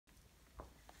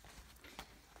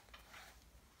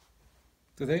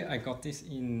Today I got this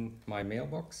in my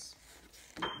mailbox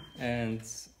and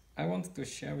I wanted to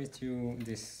share with you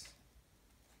this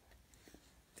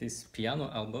piano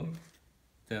album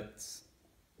that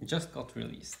just got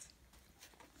released.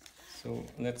 So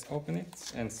let's open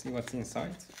it and see what's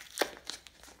inside.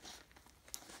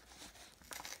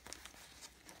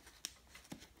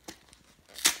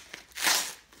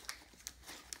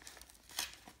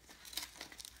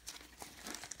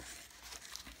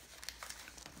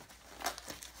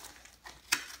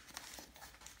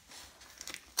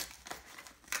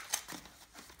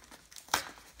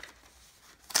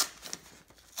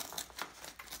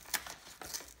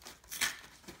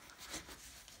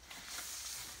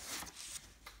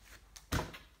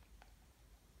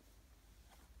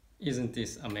 Isn't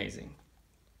this amazing?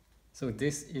 So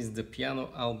this is the piano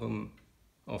album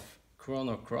of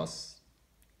Chrono,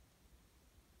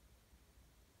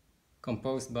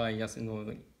 composed by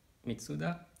Yasunori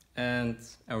Mitsuda and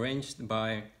arranged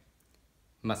by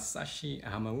Masashi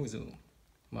Hamauzu,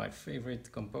 my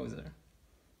favorite composer.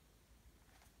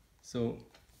 So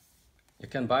you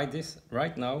can buy this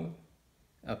right now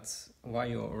at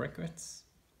Wayo Records,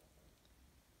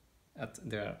 at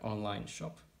their online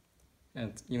shop.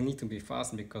 And you need to be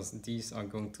fast because these are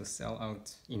going to sell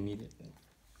out immediately.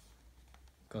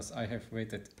 Because I have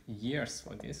waited years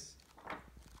for this.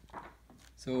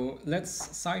 So let's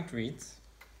sight read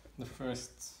the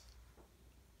first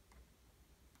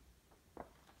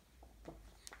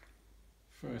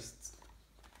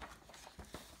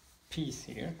piece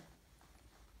here.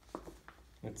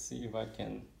 Let's see if I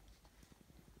can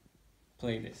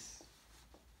play this.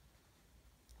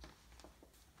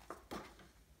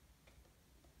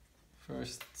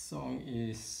 First song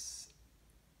is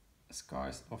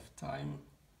Scars of Time.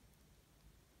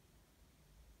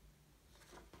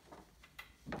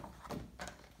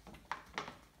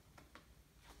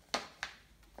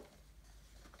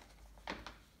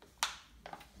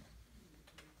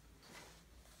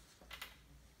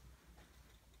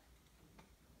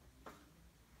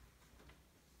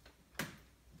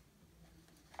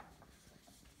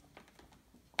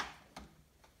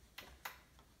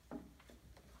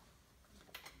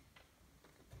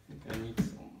 I need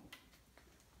some.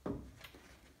 Okay,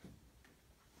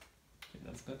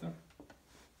 that's better.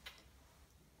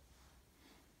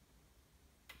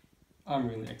 I'm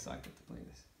really excited to play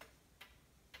this.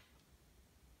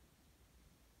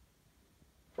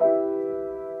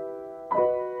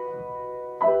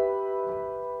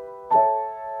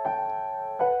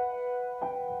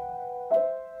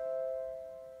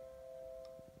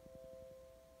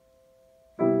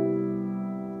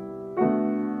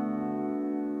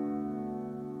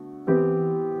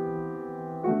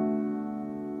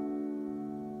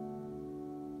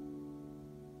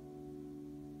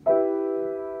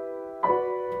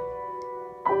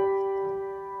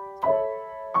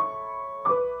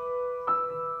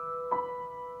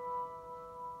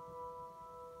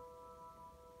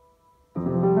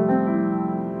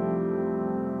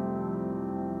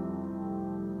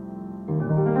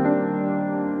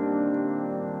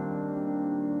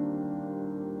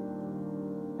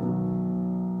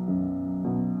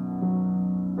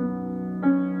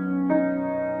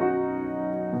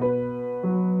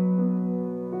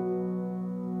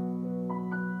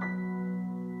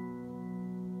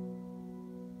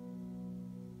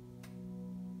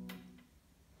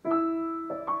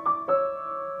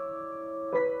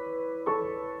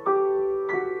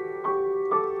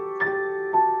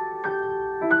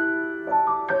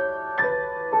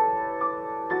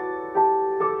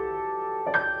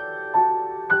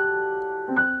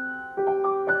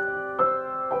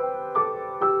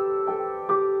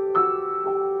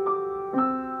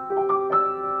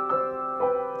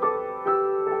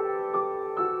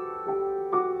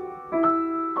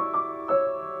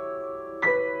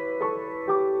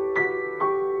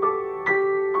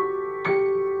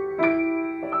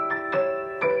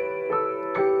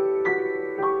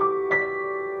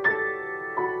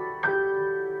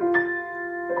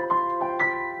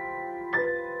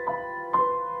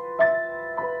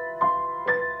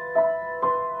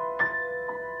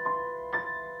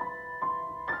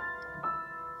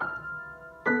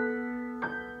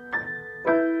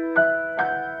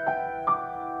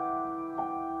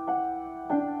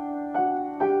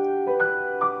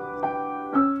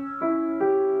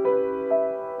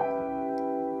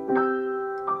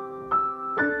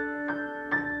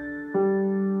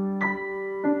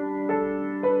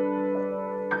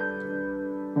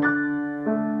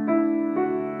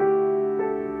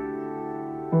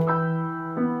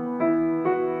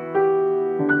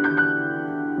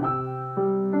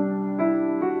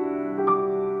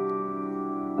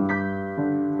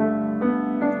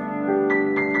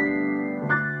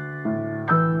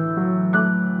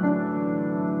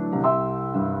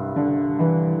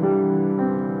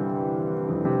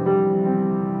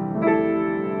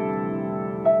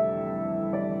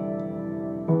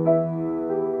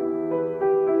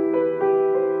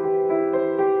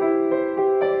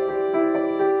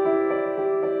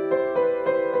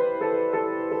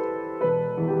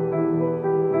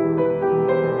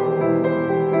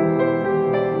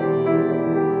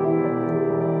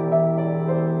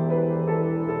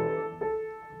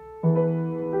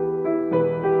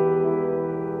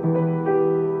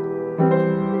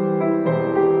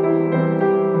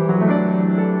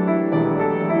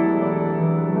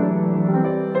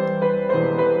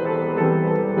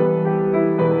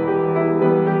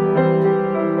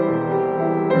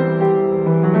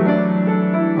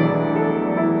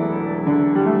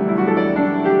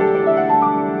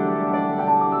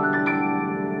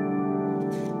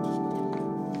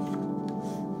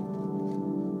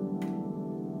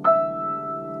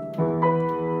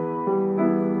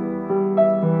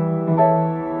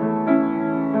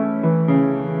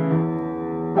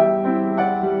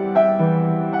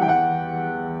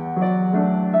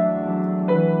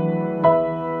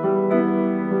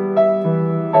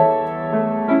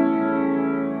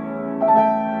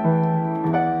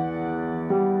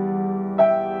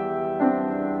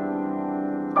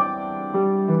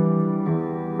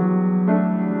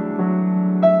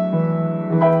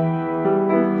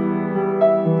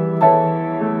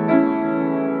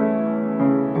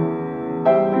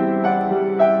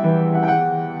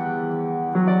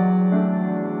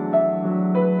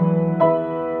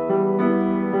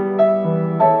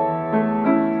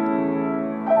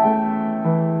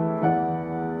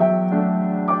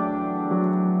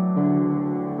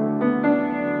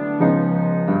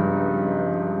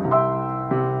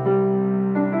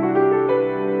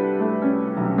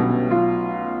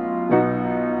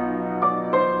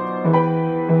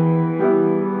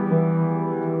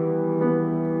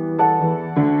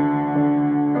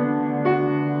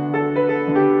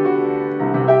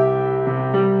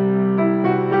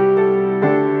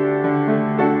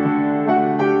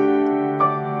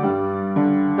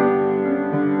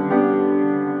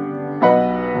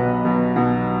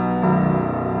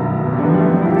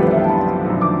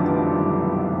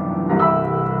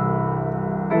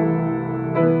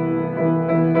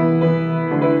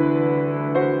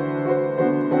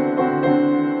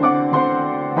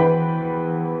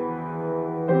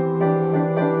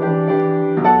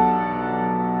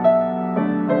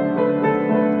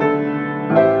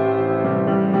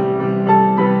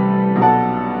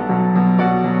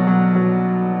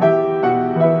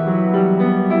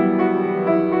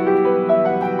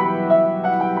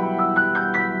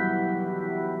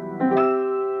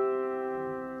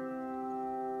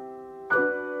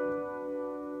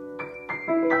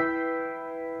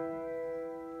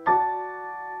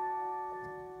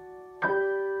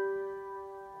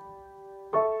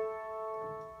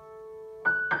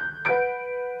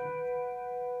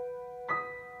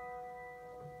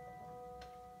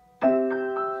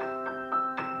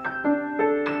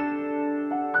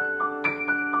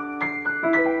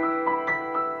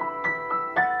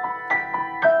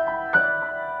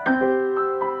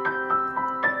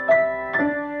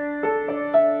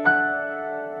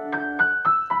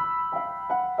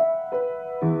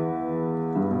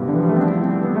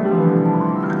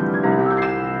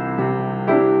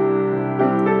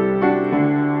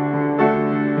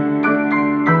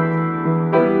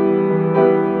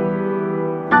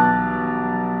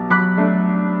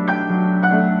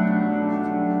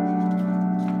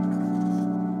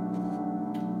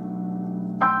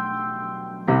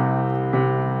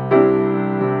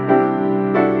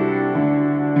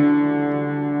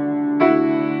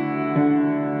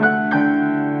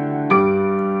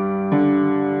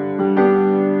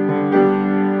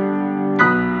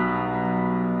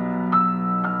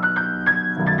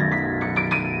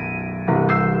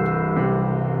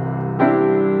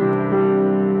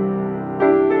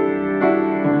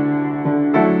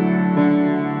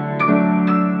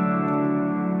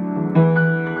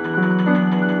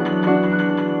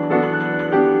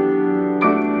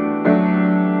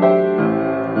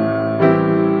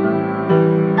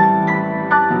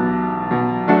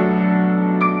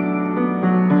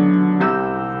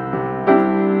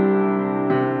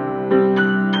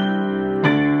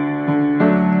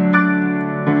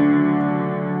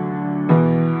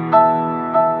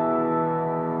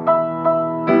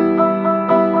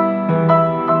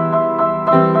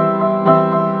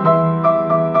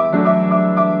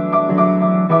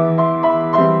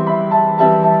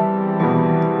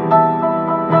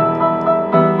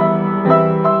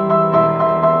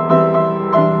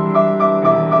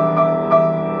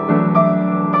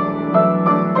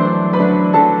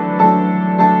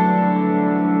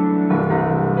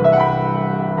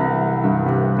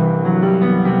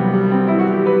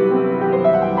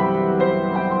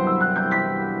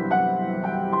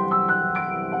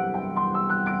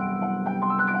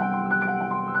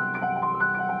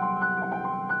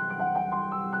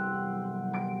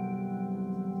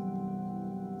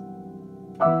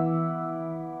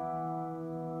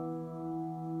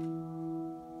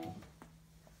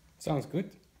 Sounds good,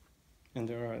 and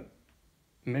there are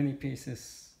many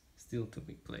pieces still to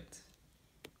be played.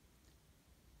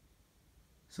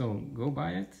 So go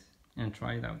buy it and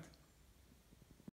try it out.